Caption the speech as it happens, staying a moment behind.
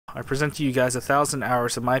I present to you guys 1,000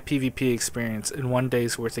 hours of my PvP experience in one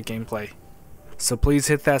day's worth of gameplay. So please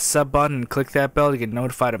hit that sub button and click that bell to get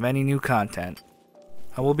notified of any new content.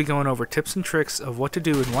 I will be going over tips and tricks of what to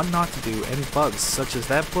do and what not to do, and bugs such as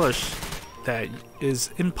that bush that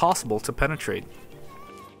is impossible to penetrate.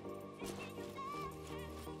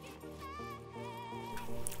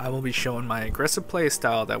 I will be showing my aggressive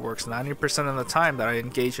playstyle that works 90% of the time that I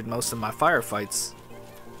engage in most of my firefights.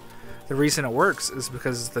 The reason it works is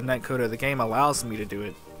because the netcode of the game allows me to do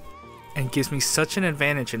it, and gives me such an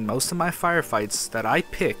advantage in most of my firefights that I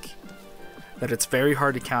pick that it's very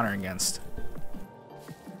hard to counter against.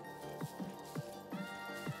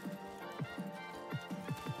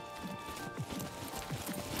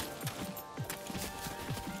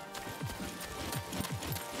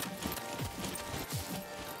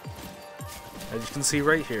 As you can see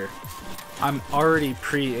right here, I'm already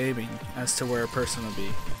pre-aiming as to where a person will be.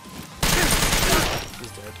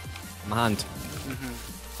 He's dead. My hand.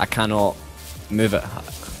 I cannot move it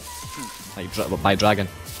like by dragging.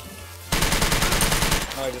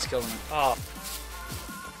 Oh, I just killed him. Oh.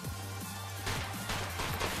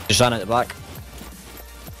 Just ran out the back.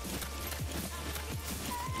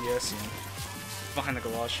 Yes, yeah. Behind the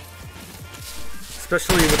garage.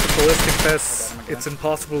 Especially with the ballistic vests, it's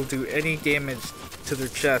impossible to do any damage to their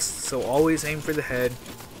chest, so always aim for the head,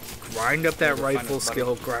 grind up that rifle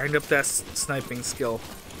skill, grind up that sniping skill,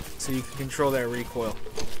 so you can control that recoil.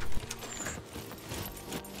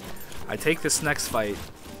 I take this next fight,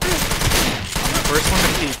 I'm the first one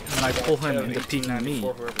to peek, and I pull him into peeking me.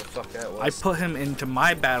 I put him into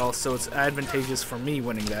my battle, so it's advantageous for me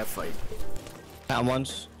winning that fight. Hit him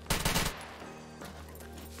once.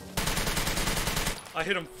 I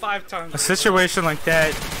hit him 5 times. A situation like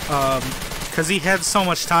that, because he had so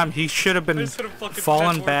much time, he should have been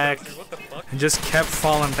falling back and just kept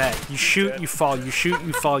falling back. You shoot, you fall, you shoot,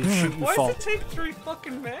 you fall, you shoot, you fall. Why does it take 3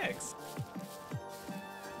 fucking mags?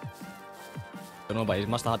 I don't know, but he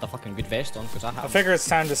must have had the fucking good vest on, because I have. I figure it's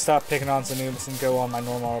time to stop picking on some noobs and go on my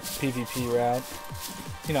normal PvP route.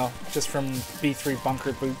 You know, just from B3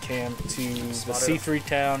 Bunker Boot Camp to the C3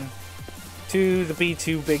 town, to the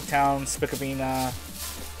B2 big town, Spikabina,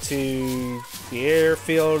 to the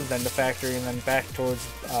airfield, then the factory, and then back towards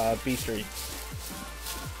B3.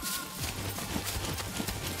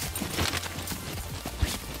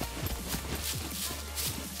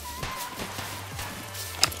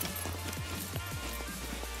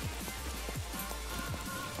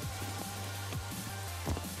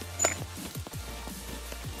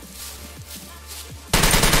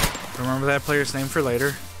 Remember that player's name for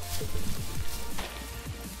later.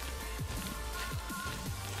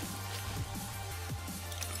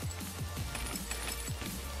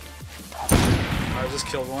 I just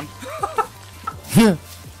killed one. It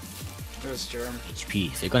was Germ.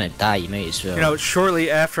 HP. If you're gonna die, you might as well. You know,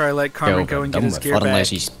 shortly after I let Carmen go and get his gear back, unless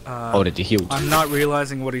he's already healed. I'm not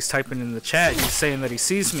realizing what he's typing in the chat. He's saying that he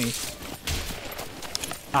sees me.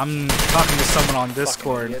 I'm talking to someone on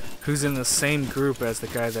Discord who's in the same group as the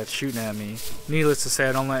guy that's shooting at me. Needless to say,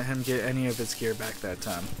 I don't let him get any of his gear back that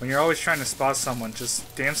time. When you're always trying to spot someone,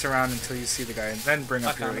 just dance around until you see the guy and then bring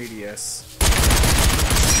up your ADS.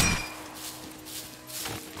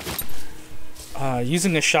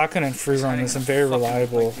 Using a shotgun and free run isn't very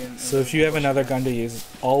reliable, so if you have another gun to use,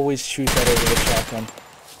 always choose that over the shotgun.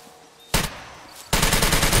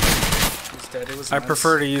 I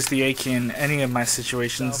prefer to use the AK in any of my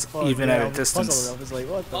situations, even at a distance.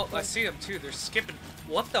 Oh, I see them too. They're skipping.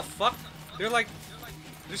 What the fuck? They're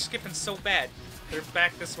skipping so bad. They're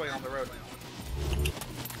back this way on the road.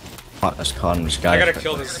 Fuck this con, this guy. I gotta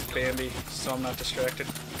kill this Bambi so I'm not distracted.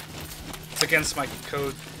 It's against my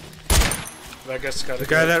code. But I guess the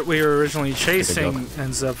guy that we were originally chasing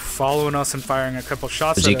ends up following us and firing a couple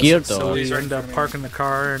shots at us. Geared, so we end up parking the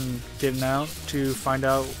car and getting out to find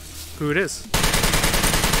out who it is.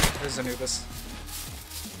 There's Anubis.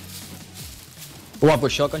 Oh, I've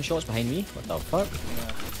got shotgun shots behind me. What the fuck?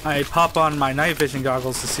 Yeah. I pop on my night vision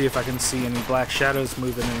goggles to see if I can see any black shadows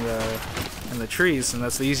moving in the trees, and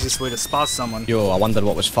that's the easiest way to spot someone. Yo, I wonder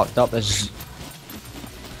what was fucked up. This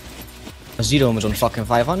Zero was on fucking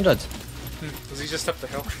 500. Was he just up the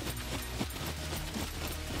hill?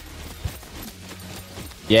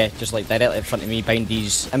 Yeah, just like directly in front of me, behind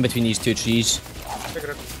these, in between these 2 trees. Check it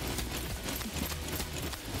out.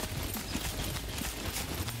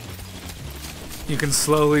 You can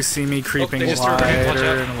slowly see me creeping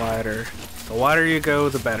wider and wider. The wider you go,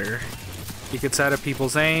 the better. It gets out of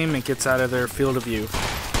people's aim, it gets out of their field of view.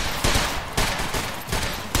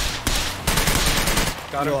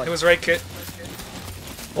 Got him. It was Kit.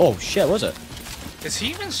 Oh shit, was it? Is he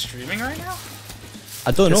even streaming right now?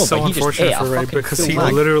 I don't know, It's so but he just unfortunate ate a for Ray fucking because full he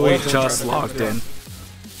mag. literally just logged in.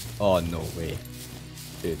 Oh, no way.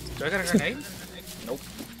 Dude. Do I got a grenade? Nope.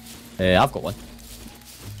 I've got one.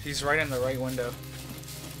 He's right in the right window.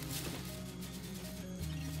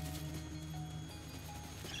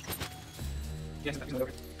 Yes, that's over.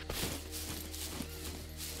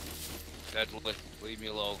 Deadly, leave me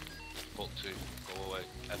alone. Fuck 2, go away.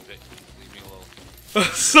 Epic, leave me alone.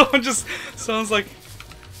 Someone just sounds like.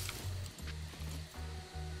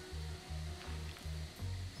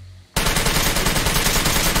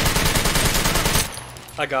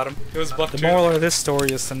 I got him. It was buck The two. moral of this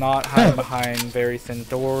story is to not hide behind very thin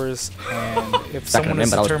doors, and if someone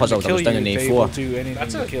is remember, I was determined to puzzled, I kill was down you, in they A4. will do anything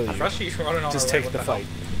That's to a kill you. freshie running on Just our take right. the What fight.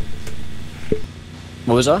 hell?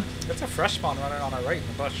 What was that? That's a fresh spawn running on our right in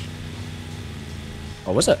the bush.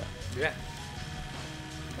 Oh, was it? Yeah.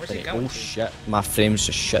 Where's he going Oh to? shit, my frame's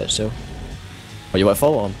just shit itself. Oh, you want to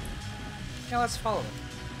follow him? Yeah, let's follow him.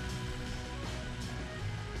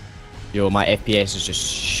 Yo, my FPS is just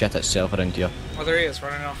shit itself around here. Oh, there he is,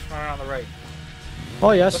 running on the right.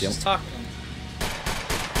 Oh yeah, I Let's see him. just talk to him.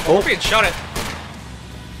 Oh. We're being shot at.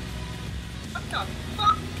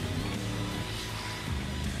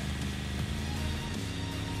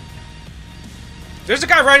 There's a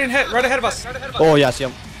guy right ahead of us. Oh yeah, I see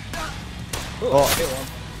him. Ooh, Oh. hit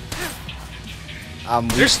one.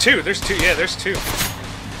 Weak. There's two. Yeah, there's two.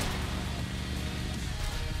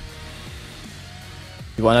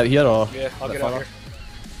 You want out here or? Yeah, I'll a bit get out further? here.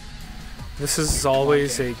 This is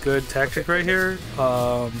always a good tactic right here.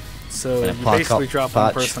 So Yeah, you park basically up, drop one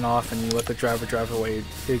patch. person off and you let the driver drive away.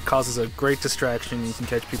 It causes a great distraction. You can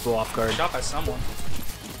catch people off guard. Shot by someone.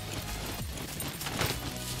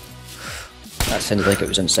 That sounded like it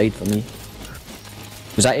was inside for me.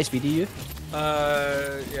 Was that SVD you?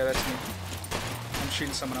 Yeah, that's me. I'm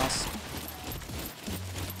shooting someone else.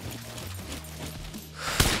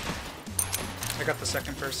 I got the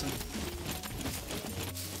second person.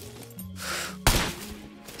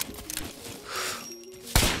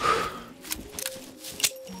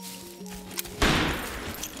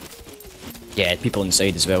 Yeah, people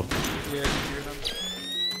inside as well. Yeah, I can hear them.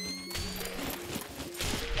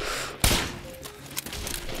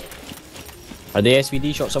 Are they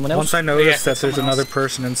SVD shot someone else? Once I noticed Yeah, that there's someone another else.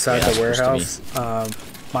 person inside Yeah, the that's supposed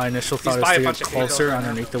warehouse, my initial thought is by a to get bunch of vehicles closer right now.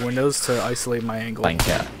 underneath the windows to isolate my angle. Bank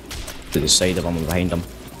it. To the side of him and behind him.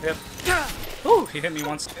 Yep. Ooh, he hit me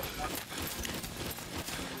once.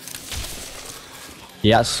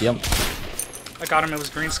 Yeah, I see him. I got him. It was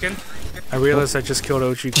green skin. I realized I just killed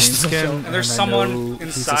OG Greenskin, And there's I someone know he's a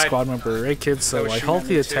inside squad member, Ray Kid, that so was I shooting halt at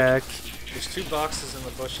the me too. attack. There's two boxes in the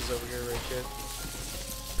bushes over here, right kid.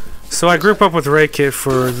 So I group up with Ray Kid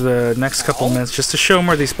for the next couple minutes just to show him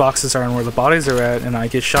where these boxes are and where the bodies are at, and I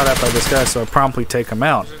get shot at by this guy, so I promptly take him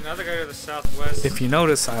out. There's another guy to the southwest. If you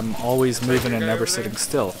notice, I'm always moving and never sitting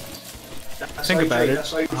still. Think about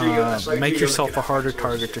it. Make yourself a harder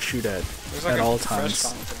target to shoot at There's like at a all fresh times.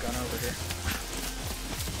 spawn with a gun over here.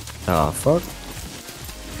 Oh, fuck.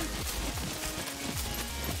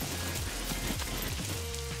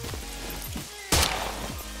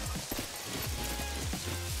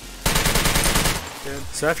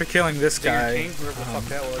 So after killing this Digger guy, King, whoever the fuck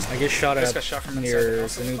that was. I get shot Just at got shot from inside near the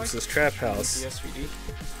house, it looks Zanubis' trap The house.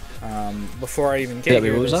 SVD. Before I even Yeah, get wait,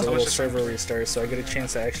 here, what was there's a that? little server restart, so I get a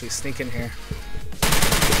chance to actually sneak in here.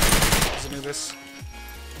 Zanubis.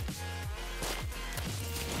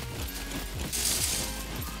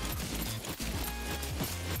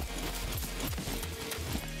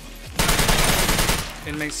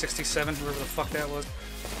 Inmate 67, whoever the fuck that was.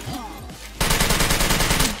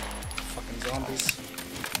 Fucking zombies.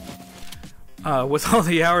 With all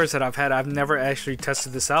the hours that I've had, I've never actually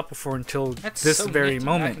tested this out before until That's this so very nifty.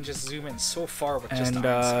 I can moment. just zoom in so far with just And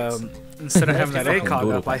iron sights. instead of having that Fucking ACOG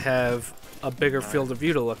brutal. up, I have a bigger field of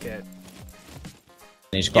view to look at. And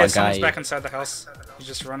he's got Yeah, a someone's guy. back inside the house. He's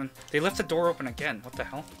just running. They left the door open again. What the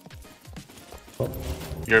hell?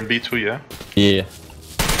 You're in B2, yeah? Yeah.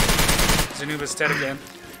 Zanuba's dead again.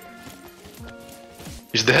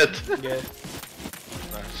 He's dead. Yeah.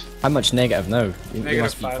 Nice. How much negative now? You Negative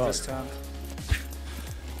must be 5 this fucked. time.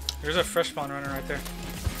 There's a fresh spawn running right there.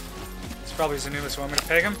 It's probably Zanubis. Want me to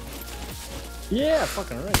peg him? Yeah,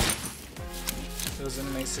 fucking right. It was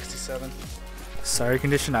inmate 67. Sorry,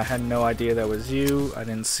 condition. I had no idea that was you. I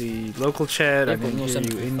didn't see local chat. I didn't hear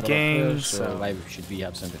you in game. So So why should we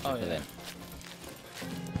have sympathy Oh, for yeah. them?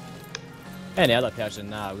 Any other person,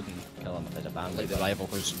 nah, I wouldn't kill him if there's a band like the rival,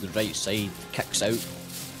 because the right side kicks out.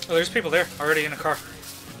 Oh, there's people there already in a car.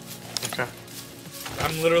 Okay.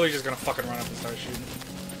 I'm literally just gonna fucking run up and start shooting.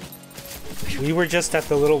 We were just at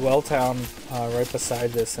the little well town right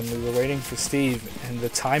beside this, and we were waiting for Steve, and the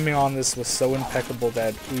timing on this was so impeccable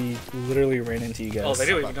that we literally ran into you guys. Oh, they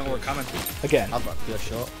didn't even know we're coming. Again. I've got a clear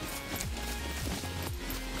shot.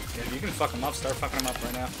 Yeah, if you can fuck them up, start fucking them up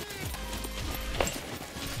right now.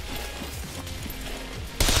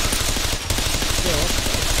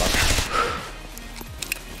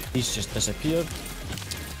 He's just disappeared.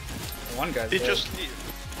 One guy's He dead. just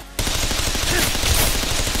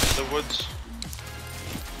the woods.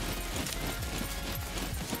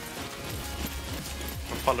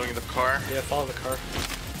 I'm following the car. Yeah, follow the car.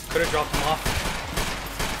 Could have dropped them off.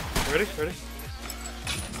 You ready? Ready?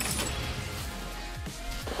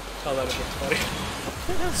 Tell that everybody.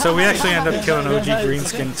 So we actually ended up killing OG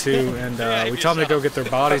Greenskin too, and we told them to go get their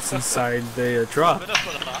bodies inside the drop.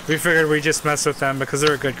 We figured we'd just mess with them because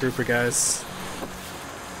they're a good group of guys.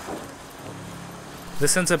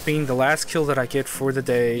 This ends up being the last kill that I get for the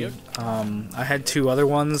day. I had 2 other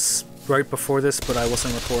ones right before this, but I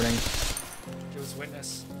wasn't recording. It was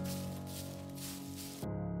witness.